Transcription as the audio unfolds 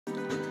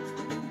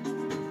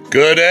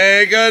Good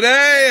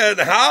day, and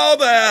how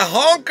the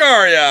honk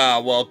are ya?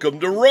 Welcome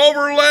to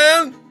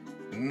Roverland.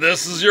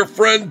 This is your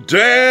friend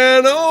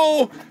Dan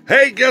O.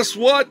 Hey, guess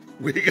what?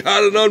 We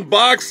got an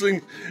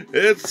unboxing.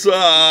 It's,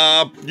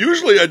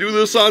 usually I do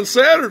this on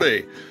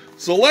Saturday.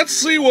 So let's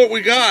see what we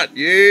got.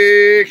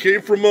 Yeah,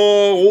 came from,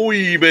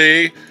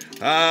 eBay.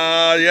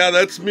 Yeah,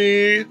 that's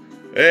me.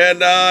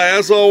 And,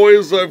 as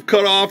always, I've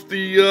cut off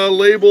the,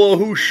 label of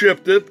who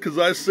shipped it, because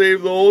I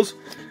saved those.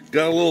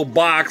 Got a little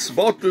box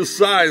about this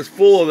size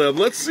full of them.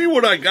 Let's see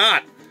what I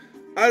got.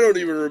 I don't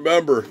even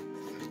remember.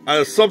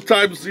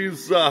 Sometimes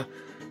these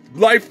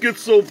life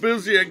gets so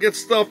busy, I get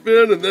stuff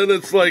in, and then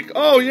it's like,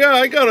 oh yeah,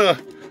 I gotta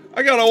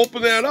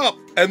open that up.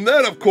 And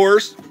then of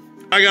course,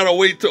 I gotta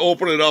wait to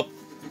open it up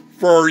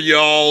for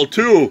y'all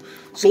too.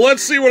 So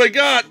let's see what I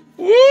got.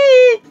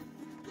 Woo!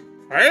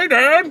 Hey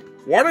Dan,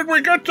 what did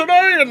we get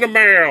today in the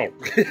mail?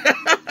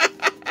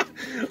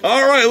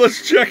 All right,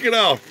 let's check it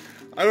out.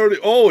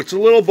 Oh, it's a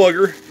little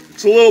bugger.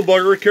 It's a little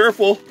bugger.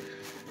 Careful.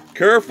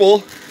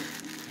 Careful.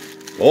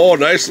 Oh,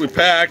 nicely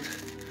packed.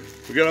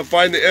 We gotta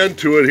find the end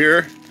to it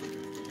here.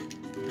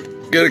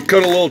 Gotta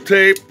cut a little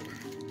tape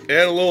and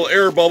a little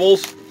air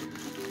bubbles.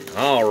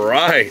 All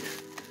right.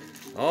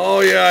 Oh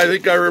yeah, I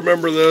think I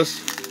remember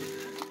this.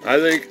 I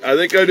think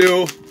I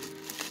do.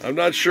 I'm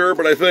not sure,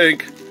 but I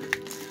think.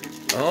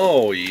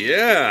 Oh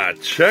yeah,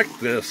 check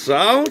this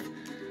out.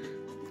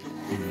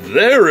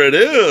 There it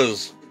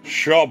is.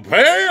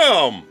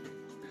 Shabam!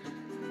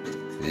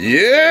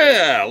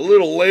 Yeah,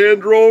 little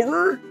Land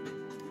Rover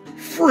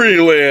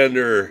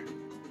Freelander.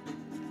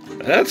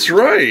 That's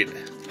right.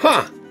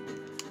 Huh.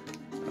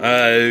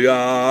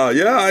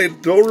 Yeah, I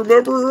don't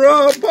remember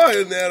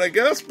buying that, I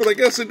guess, but I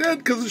guess I did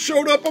because it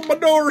showed up on my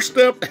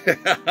doorstep.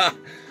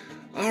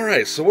 All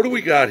right, so what do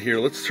we got here?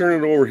 Let's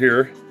turn it over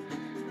here.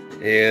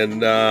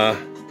 And,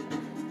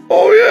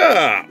 oh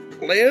yeah,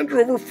 Land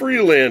Rover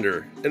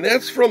Freelander. And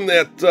that's from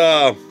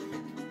that,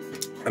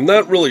 I'm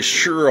not really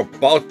sure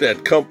about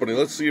that company.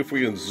 Let's see if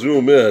we can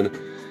zoom in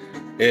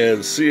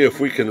and see if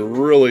we can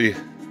really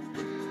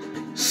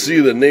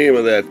see the name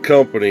of that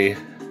company.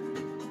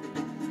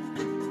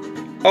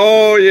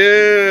 Oh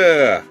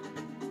yeah,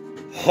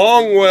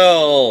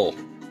 Hongwell.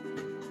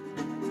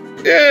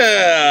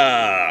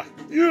 Yeah,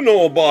 you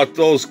know about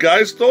those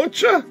guys,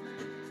 don't you?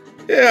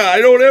 Yeah, I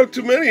don't have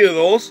too many of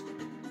those.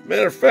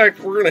 Matter of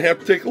fact, we're gonna have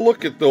to take a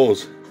look at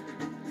those.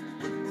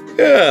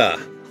 Yeah.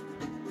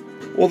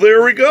 Well,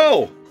 there we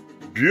go.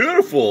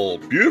 Beautiful,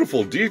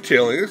 beautiful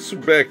detailing. Let's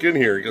zoom back in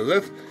here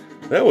because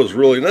that was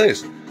really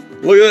nice.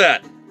 Look at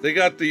that. They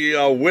got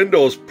the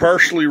windows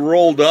partially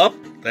rolled up.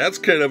 That's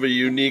kind of a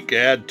unique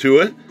add to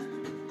it.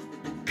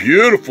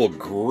 Beautiful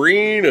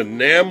green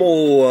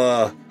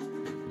enamel,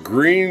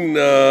 green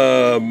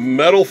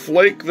metal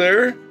flake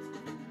there.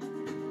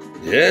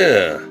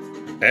 Yeah.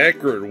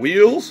 Accurate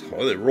wheels.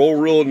 Oh, they roll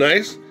real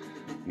nice.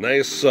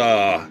 Nice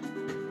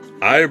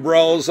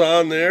eyebrows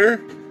on there.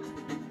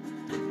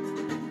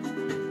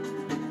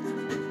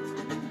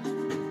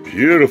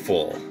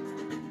 Beautiful.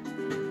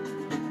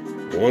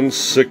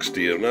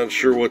 160. I'm not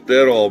sure what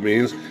that all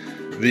means.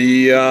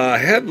 The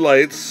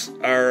headlights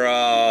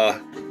are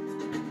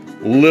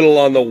little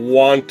on the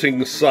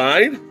wanting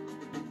side,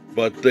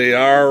 but they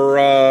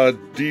are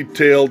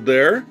detailed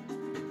there.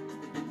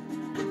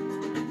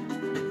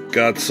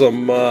 Got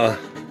some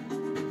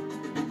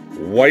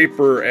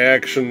wiper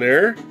action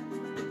there.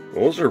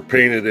 Those are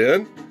painted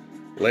in.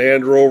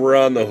 Land Rover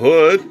on the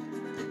hood.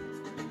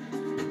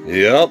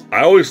 Yep,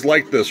 I always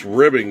liked this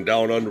ribbing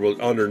down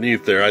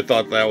underneath there. I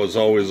thought that was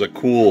always a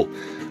cool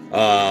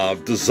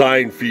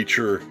design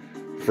feature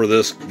for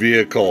this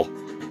vehicle.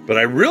 But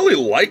I really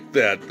like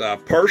that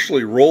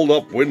partially rolled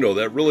up window.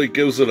 That really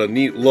gives it a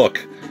neat look.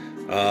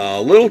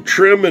 A little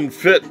trim and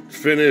fit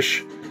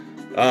finish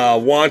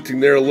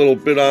wanting there a little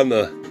bit on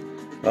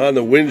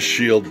the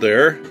windshield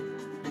there.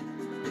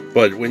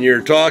 But when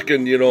you're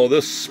talking, you know,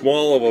 this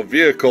small of a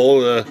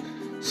vehicle,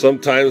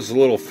 sometimes a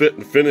little fit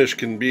and finish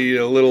can be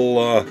a little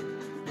off.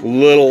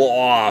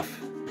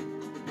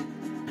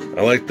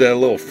 I like that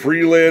little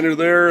Freelander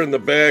there in the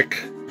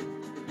back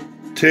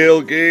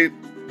tailgate.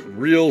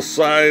 Real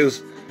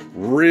size,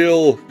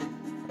 real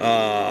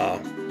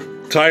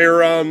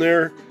tire on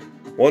there.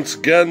 Once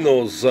again,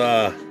 those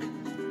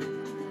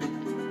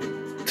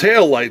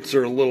tail lights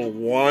are a little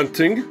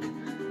wanting.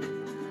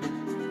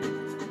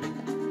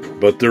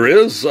 But there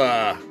is,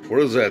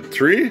 what is that,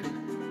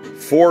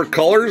 4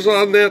 colors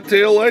on that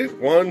tail light.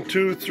 1,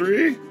 2,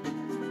 3.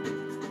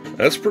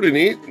 That's pretty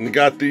neat. And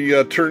got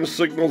the turn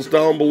signals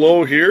down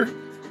below here.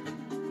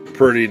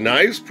 Pretty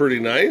nice, pretty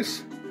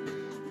nice.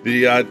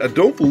 The I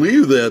don't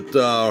believe that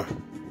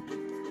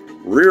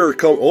rear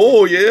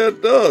oh yeah,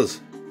 it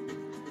does.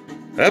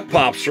 That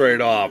pops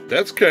right off.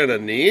 That's kind of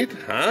neat,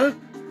 huh?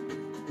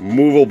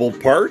 Movable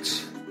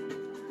parts.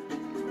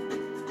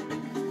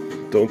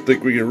 Don't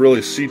think we can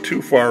really see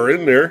too far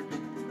in there.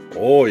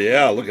 Oh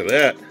yeah, look at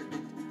that.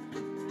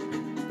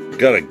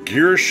 Got a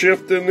gear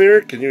shift in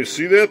there. Can you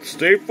see that?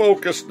 Stay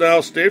focused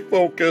now. Stay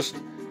focused.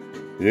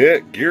 Yeah,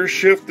 gear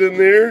shift in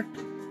there.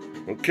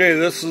 Okay,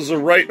 this is a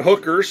right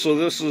hooker, so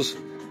this is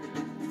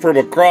from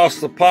across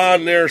the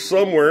pond there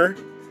somewhere.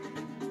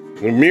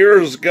 The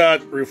mirror's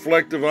got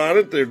reflective on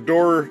it. The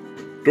door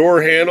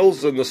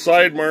handles and the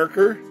side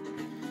marker.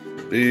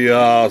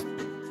 The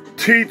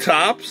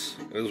T-tops,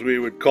 as we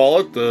would call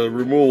it, the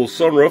removable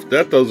sunroof,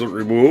 that doesn't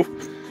remove.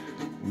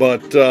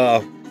 But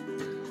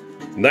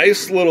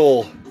nice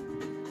little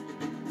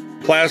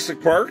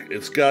plastic part.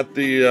 It's got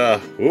the,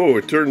 oh,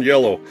 it turned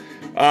yellow.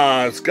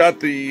 It's got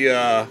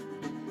the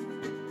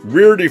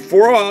rear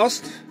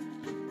defrost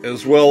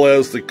as well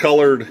as the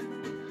colored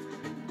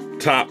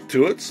top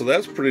to it, so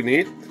that's pretty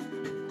neat.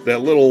 That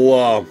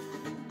little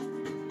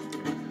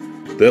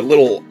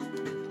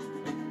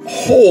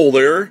hole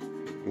there,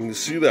 you can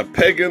see that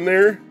peg in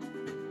there,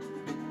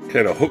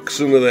 kind of hooks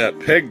into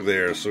that peg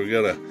there, so we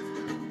gotta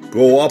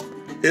go up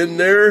in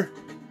there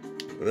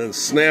and then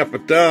snap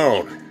it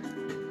down.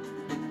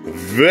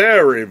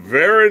 Very,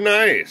 very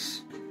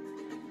nice.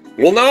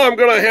 Well, now I'm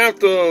gonna have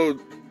to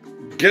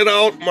get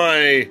out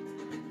my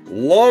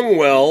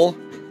Longwell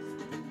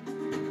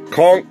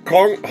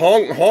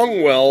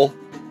Hongwell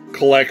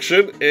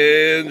collection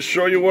and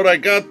show you what I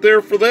got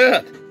there for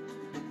that.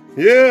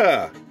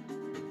 Yeah.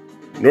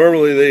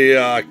 Normally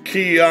they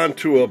key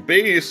onto a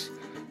base,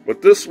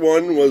 but this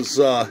one was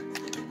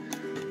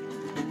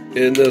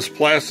in this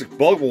plastic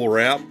bubble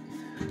wrap.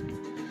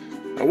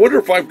 I wonder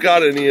if I've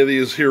got any of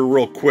these here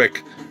real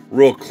quick,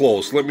 real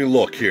close. Let me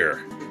look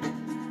here.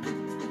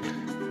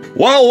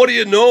 Well, what do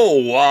you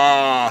know?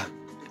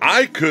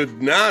 I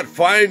could not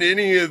find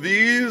any of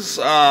these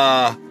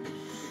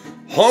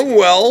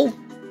Hongwell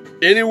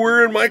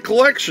anywhere in my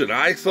collection.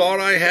 I thought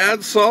I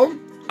had some.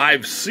 I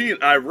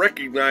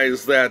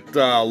recognize that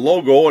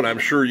logo, and I'm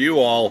sure you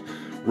all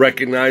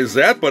recognize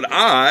that, but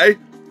I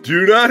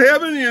do not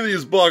have any of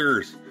these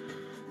buggers.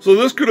 So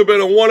this could have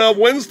been a one-up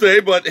Wednesday,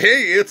 but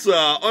hey, it's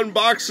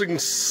unboxing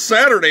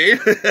Saturday.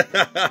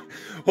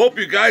 Hope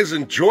you guys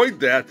enjoyed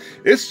that.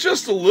 It's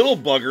just a little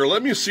bugger.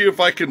 Let me see if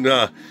I can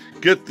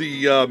get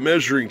the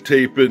measuring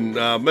tape and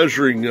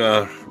measuring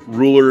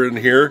ruler in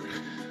here.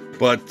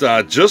 But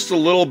just a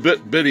little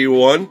bitty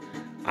one.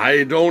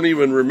 I don't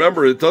even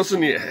remember. It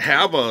doesn't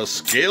have a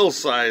scale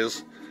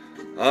size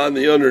on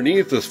the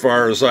underneath as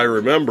far as I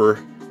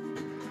remember.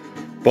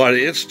 But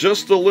it's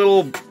just a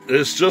little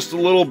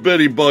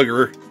bitty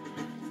bugger.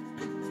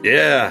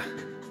 Yeah.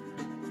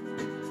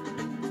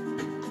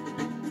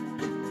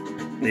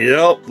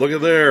 Yep, look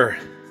at there.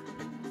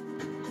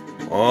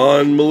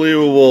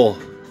 Unbelievable.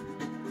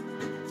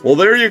 Well,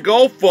 there you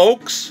go,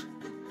 folks.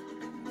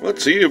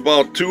 Let's see,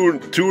 about two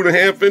and a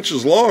half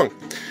inches long.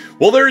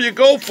 Well, there you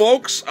go,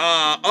 folks.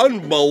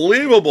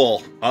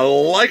 Unbelievable. I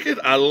like it.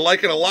 I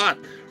like it a lot.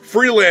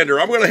 Freelander.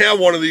 I'm going to have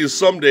one of these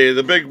someday.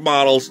 The big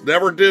models.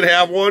 Never did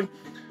have one.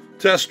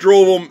 Test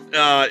drove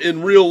them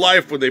in real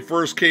life when they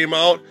first came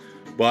out,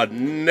 but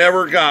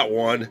never got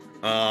one.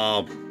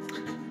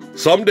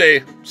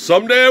 Someday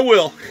I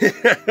will.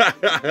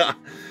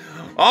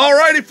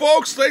 Alrighty,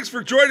 folks. Thanks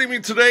for joining me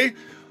today.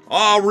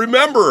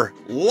 Remember,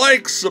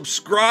 like,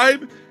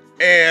 subscribe,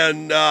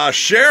 and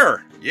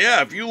share.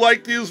 Yeah, if you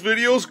like these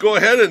videos, go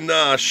ahead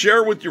and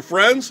share with your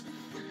friends.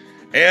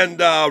 And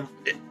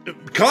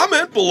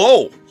comment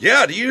below.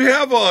 Yeah, do you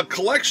have a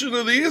collection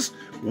of these?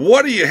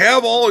 What do you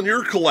have all in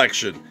your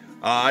collection?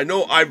 I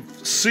know I've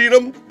seen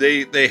them.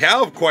 They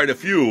have quite a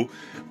few.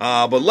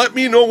 But let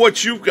me know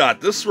what you've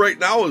got. This right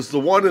now is the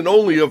one and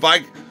only of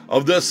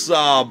this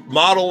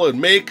model and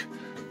make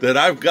that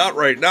I've got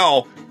right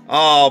now.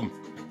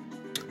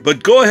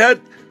 But go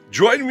ahead,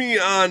 join me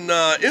on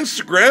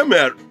Instagram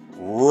at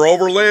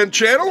Roverland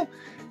Channel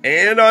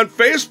and on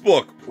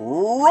Facebook,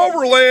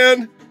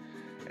 Roverland.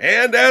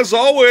 And as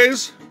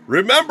always,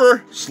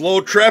 remember,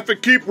 slow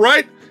traffic, keep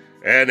right,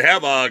 and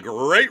have a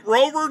great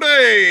Rover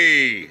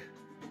day.